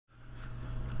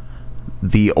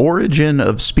The Origin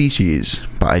of Species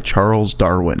by Charles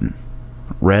Darwin.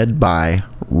 Read by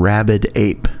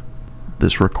Rabidape.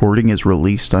 This recording is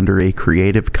released under a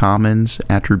Creative Commons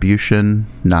Attribution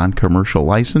Non-Commercial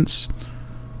License.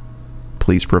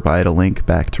 Please provide a link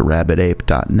back to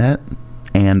rabidape.net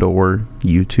and or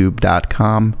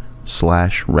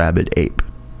youtube.com/rabidape.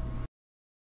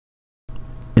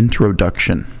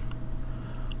 Introduction.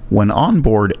 When on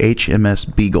board HMS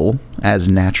Beagle as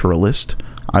naturalist,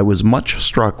 I was much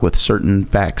struck with certain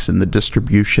facts in the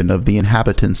distribution of the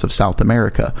inhabitants of South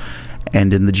America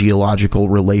and in the geological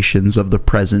relations of the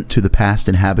present to the past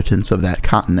inhabitants of that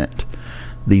continent.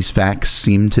 These facts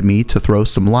seemed to me to throw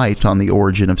some light on the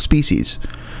origin of species,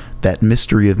 that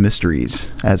mystery of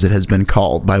mysteries, as it has been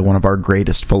called by one of our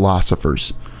greatest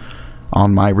philosophers.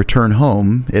 On my return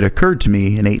home, it occurred to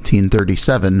me in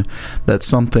 1837 that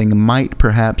something might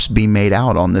perhaps be made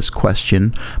out on this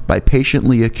question by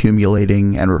patiently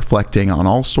accumulating and reflecting on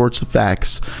all sorts of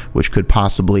facts which could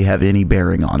possibly have any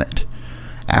bearing on it.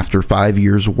 After 5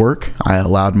 years' work, I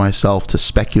allowed myself to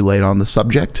speculate on the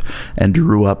subject and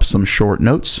drew up some short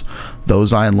notes.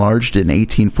 Those I enlarged in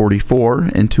 1844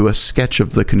 into a sketch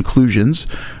of the conclusions,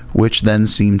 which then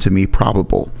seemed to me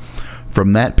probable.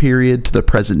 From that period to the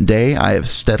present day, I have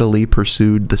steadily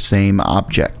pursued the same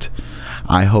object.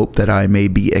 I hope that I may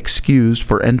be excused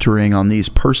for entering on these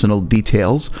personal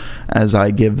details, as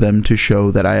I give them to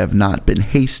show that I have not been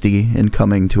hasty in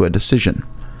coming to a decision.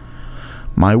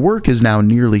 My work is now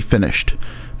nearly finished,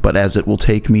 but as it will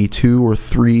take me 2 or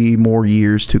 3 more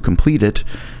years to complete it,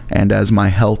 and as my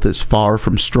health is far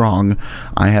from strong,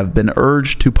 I have been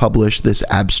urged to publish this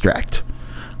abstract.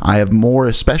 I have more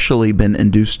especially been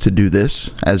induced to do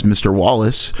this, as Mr.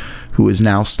 Wallace, who is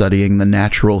now studying the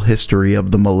natural history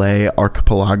of the Malay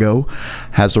archipelago,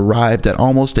 has arrived at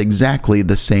almost exactly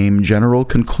the same general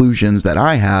conclusions that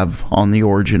I have on the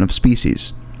origin of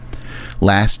species.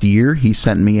 Last year, he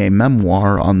sent me a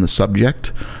memoir on the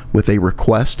subject, with a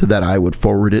request that I would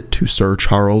forward it to Sir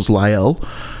Charles Lyell,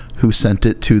 who sent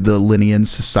it to the Linnean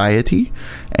Society,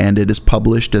 and it is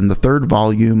published in the 3rd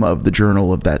volume of the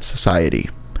journal of that society.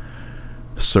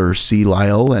 Sir C.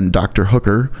 Lyell and Dr.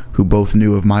 Hooker, who both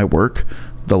knew of my work,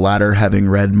 the latter having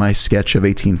read my sketch of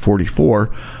 1844,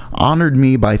 honored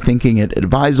me by thinking it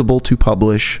advisable to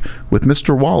publish, with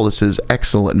Mr. Wallace's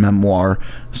excellent memoir,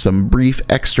 some brief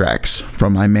extracts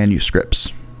from my manuscripts.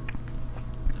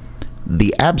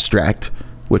 The abstract,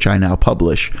 which I now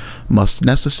publish, must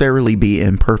necessarily be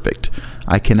imperfect.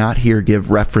 I cannot here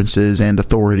give references and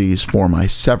authorities for my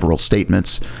several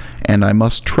statements, and I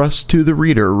must trust to the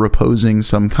reader reposing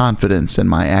some confidence in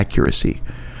my accuracy.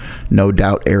 No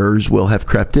doubt errors will have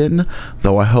crept in,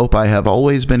 though I hope I have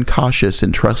always been cautious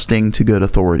in trusting to good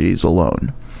authorities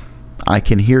alone. I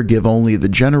can here give only the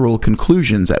general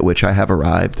conclusions at which I have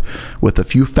arrived, with a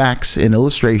few facts in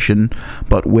illustration,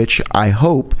 but which, I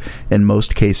hope, in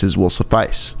most cases will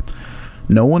suffice.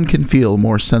 No one can feel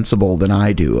more sensible than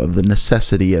I do of the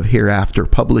necessity of hereafter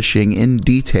publishing in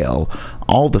detail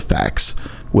all the facts,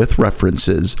 with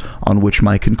references, on which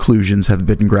my conclusions have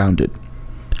been grounded,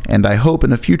 and I hope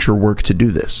in a future work to do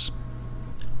this.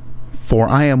 For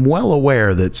I am well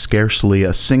aware that scarcely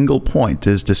a single point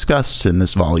is discussed in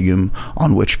this volume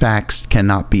on which facts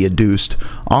cannot be adduced,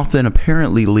 often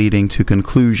apparently leading to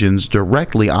conclusions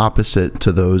directly opposite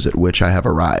to those at which I have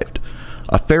arrived.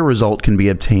 A fair result can be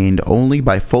obtained only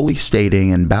by fully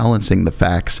stating and balancing the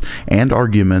facts and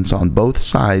arguments on both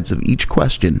sides of each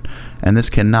question, and this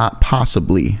cannot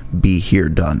possibly be here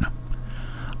done.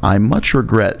 I much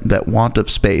regret that want of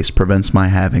space prevents my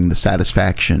having the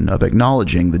satisfaction of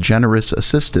acknowledging the generous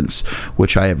assistance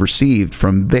which I have received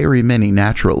from very many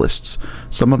naturalists,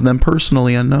 some of them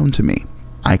personally unknown to me.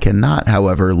 I cannot,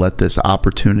 however, let this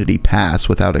opportunity pass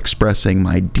without expressing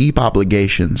my deep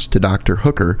obligations to Dr.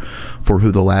 Hooker, for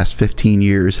who the last 15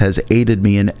 years has aided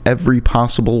me in every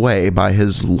possible way by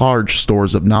his large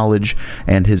stores of knowledge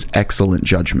and his excellent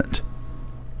judgment.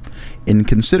 In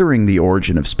considering the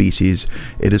origin of species,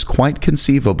 it is quite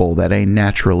conceivable that a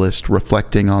naturalist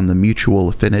reflecting on the mutual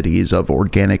affinities of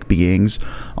organic beings,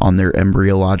 on their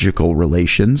embryological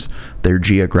relations, their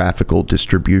geographical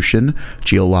distribution,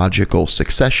 geological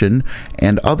succession,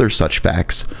 and other such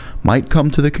facts, might come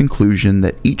to the conclusion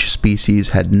that each species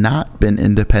had not been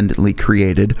independently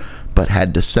created, but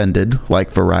had descended, like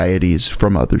varieties,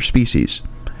 from other species.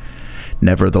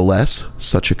 Nevertheless,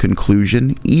 such a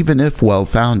conclusion, even if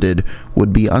well-founded,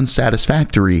 would be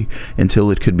unsatisfactory until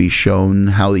it could be shown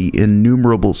how the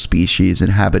innumerable species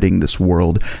inhabiting this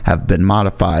world have been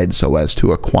modified so as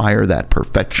to acquire that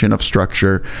perfection of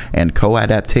structure and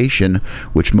co-adaptation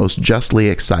which most justly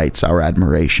excites our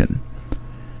admiration.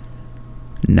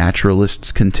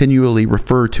 Naturalists continually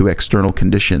refer to external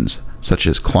conditions, such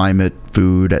as climate,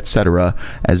 food, etc.,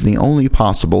 as the only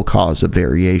possible cause of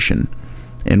variation.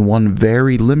 In one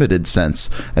very limited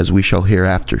sense, as we shall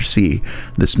hereafter see,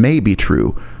 this may be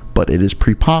true, but it is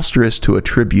preposterous to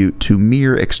attribute to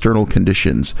mere external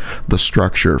conditions the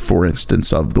structure, for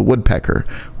instance, of the woodpecker,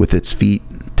 with its feet,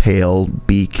 tail,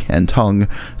 beak, and tongue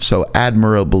so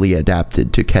admirably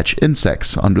adapted to catch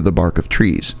insects under the bark of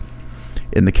trees.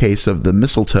 In the case of the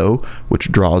mistletoe,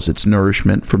 which draws its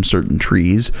nourishment from certain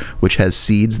trees, which has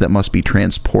seeds that must be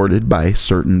transported by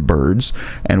certain birds,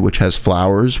 and which has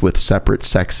flowers with separate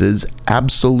sexes,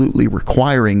 absolutely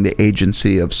requiring the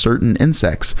agency of certain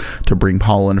insects to bring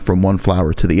pollen from one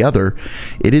flower to the other,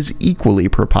 it is equally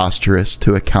preposterous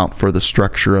to account for the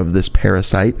structure of this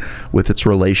parasite with its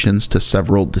relations to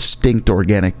several distinct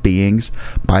organic beings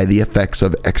by the effects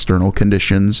of external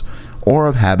conditions, or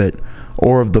of habit,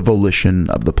 or of the volition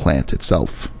of the plant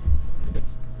itself.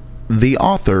 The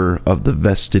author of the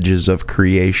Vestiges of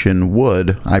Creation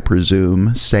would, I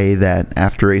presume, say that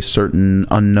after a certain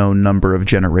unknown number of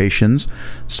generations,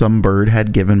 some bird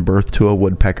had given birth to a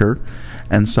woodpecker,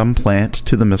 and some plant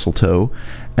to the mistletoe,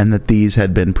 and that these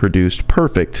had been produced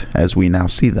perfect as we now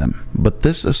see them. But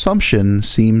this assumption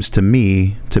seems to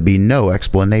me to be no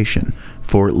explanation,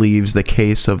 for it leaves the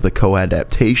case of the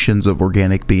co-adaptations of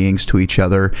organic beings to each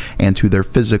other and to their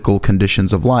physical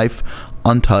conditions of life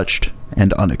untouched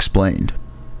and unexplained.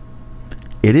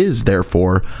 It is,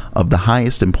 therefore, of the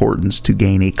highest importance to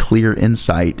gain a clear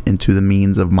insight into the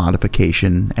means of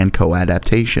modification and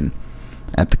co-adaptation.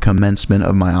 At the commencement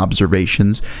of my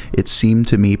observations, it seemed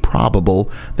to me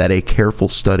probable that a careful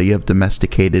study of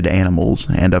domesticated animals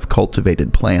and of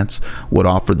cultivated plants would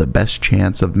offer the best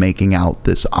chance of making out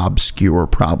this obscure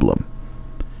problem.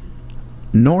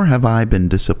 Nor have I been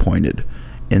disappointed.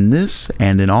 In this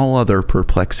and in all other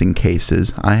perplexing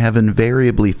cases, I have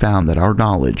invariably found that our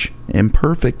knowledge,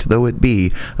 imperfect though it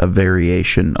be, of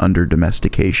variation under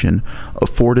domestication,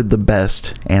 afforded the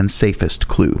best and safest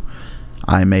clue.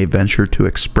 I may venture to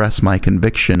express my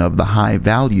conviction of the high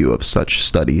value of such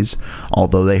studies,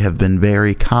 although they have been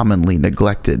very commonly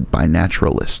neglected by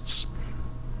naturalists.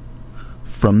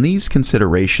 From these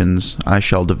considerations, I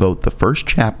shall devote the first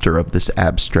chapter of this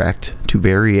abstract to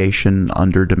variation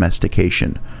under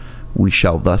domestication. We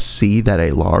shall thus see that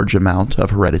a large amount of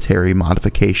hereditary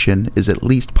modification is at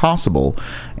least possible,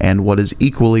 and what is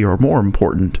equally or more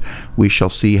important, we shall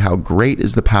see how great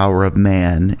is the power of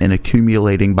man in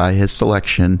accumulating by his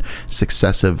selection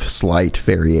successive slight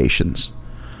variations.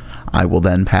 I will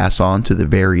then pass on to the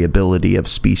variability of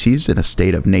species in a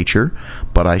state of nature,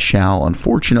 but I shall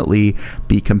unfortunately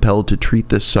be compelled to treat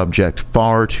this subject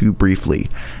far too briefly,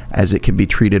 as it can be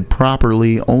treated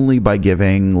properly only by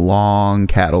giving long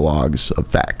catalogues of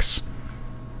facts.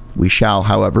 We shall,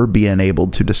 however, be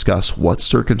enabled to discuss what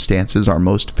circumstances are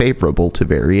most favorable to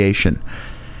variation.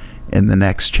 In the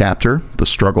next chapter, the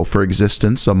struggle for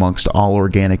existence amongst all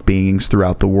organic beings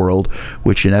throughout the world,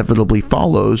 which inevitably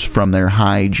follows from their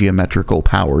high geometrical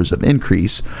powers of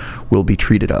increase, will be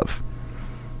treated of.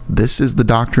 This is the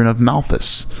doctrine of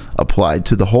Malthus, applied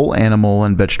to the whole animal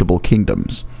and vegetable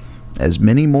kingdoms. As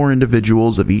many more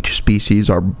individuals of each species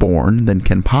are born than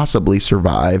can possibly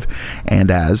survive, and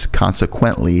as,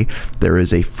 consequently, there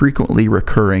is a frequently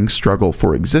recurring struggle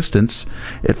for existence,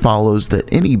 it follows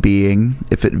that any being,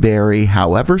 if it vary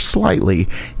however slightly,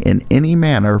 in any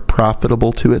manner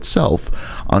profitable to itself,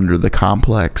 under the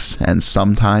complex and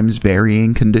sometimes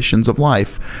varying conditions of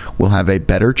life, will have a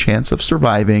better chance of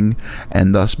surviving,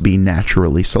 and thus be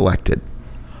naturally selected.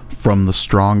 From the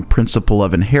strong principle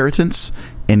of inheritance,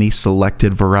 any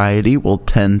selected variety will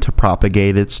tend to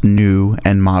propagate its new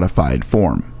and modified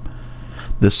form.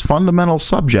 This fundamental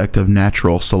subject of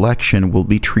natural selection will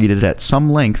be treated at some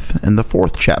length in the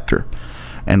fourth chapter,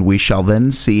 and we shall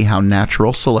then see how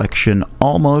natural selection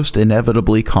almost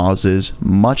inevitably causes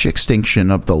much extinction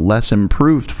of the less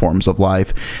improved forms of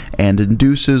life and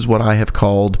induces what I have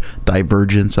called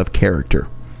divergence of character.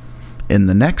 In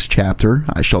the next chapter,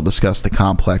 I shall discuss the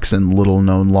complex and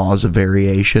little-known laws of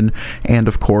variation and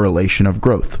of correlation of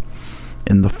growth.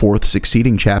 In the fourth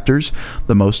succeeding chapters,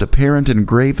 the most apparent and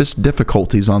gravest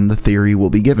difficulties on the theory will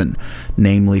be given,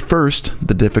 namely, first,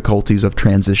 the difficulties of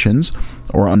transitions,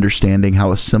 or understanding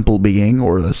how a simple being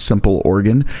or a simple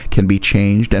organ can be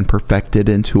changed and perfected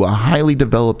into a highly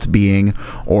developed being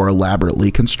or elaborately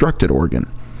constructed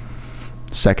organ.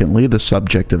 Secondly, the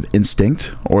subject of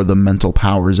instinct, or the mental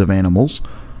powers of animals.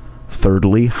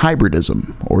 Thirdly,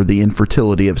 hybridism, or the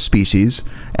infertility of species,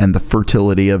 and the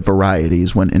fertility of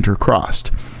varieties when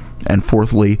intercrossed. And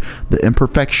fourthly, the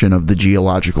imperfection of the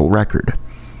geological record.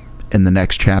 In the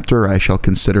next chapter, I shall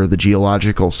consider the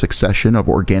geological succession of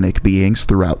organic beings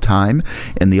throughout time,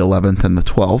 in the 11th and the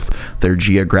 12th, their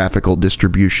geographical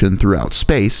distribution throughout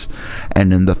space,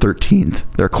 and in the 13th,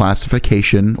 their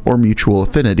classification or mutual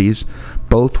affinities,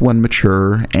 both when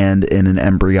mature and in an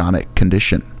embryonic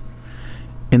condition.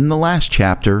 In the last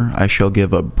chapter, I shall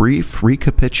give a brief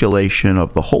recapitulation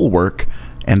of the whole work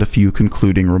and a few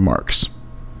concluding remarks.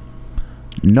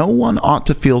 No one ought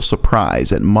to feel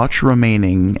surprise at much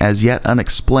remaining as yet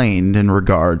unexplained in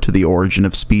regard to the origin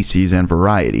of species and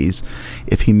varieties,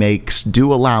 if he makes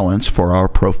due allowance for our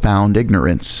profound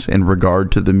ignorance in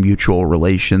regard to the mutual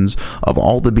relations of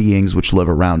all the beings which live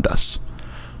around us.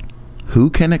 Who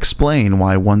can explain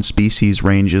why one species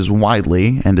ranges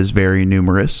widely and is very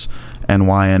numerous, and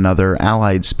why another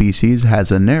allied species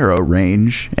has a narrow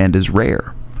range and is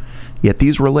rare? Yet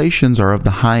these relations are of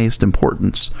the highest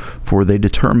importance, for they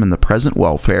determine the present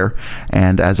welfare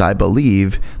and, as I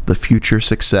believe, the future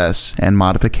success and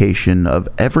modification of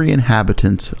every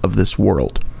inhabitant of this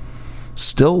world.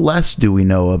 Still less do we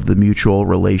know of the mutual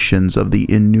relations of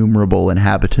the innumerable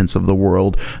inhabitants of the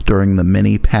world during the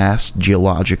many past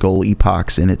geological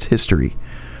epochs in its history.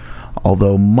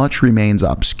 Although much remains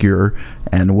obscure,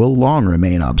 and will long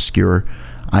remain obscure,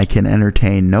 I can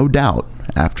entertain no doubt,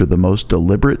 after the most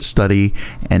deliberate study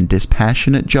and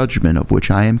dispassionate judgment of which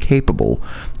I am capable,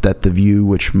 that the view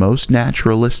which most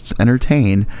naturalists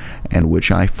entertain, and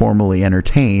which I formerly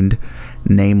entertained,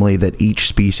 namely that each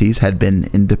species had been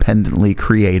independently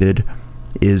created,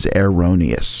 is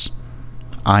erroneous.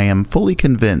 I am fully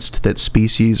convinced that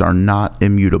species are not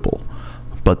immutable,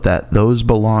 but that those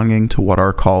belonging to what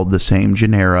are called the same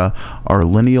genera are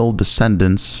lineal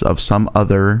descendants of some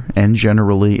other and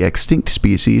generally extinct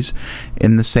species,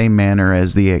 in the same manner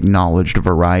as the acknowledged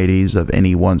varieties of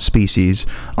any one species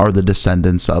are the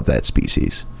descendants of that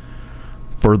species.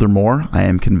 Furthermore, I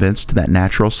am convinced that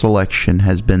natural selection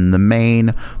has been the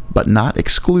main, but not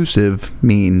exclusive,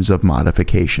 means of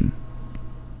modification.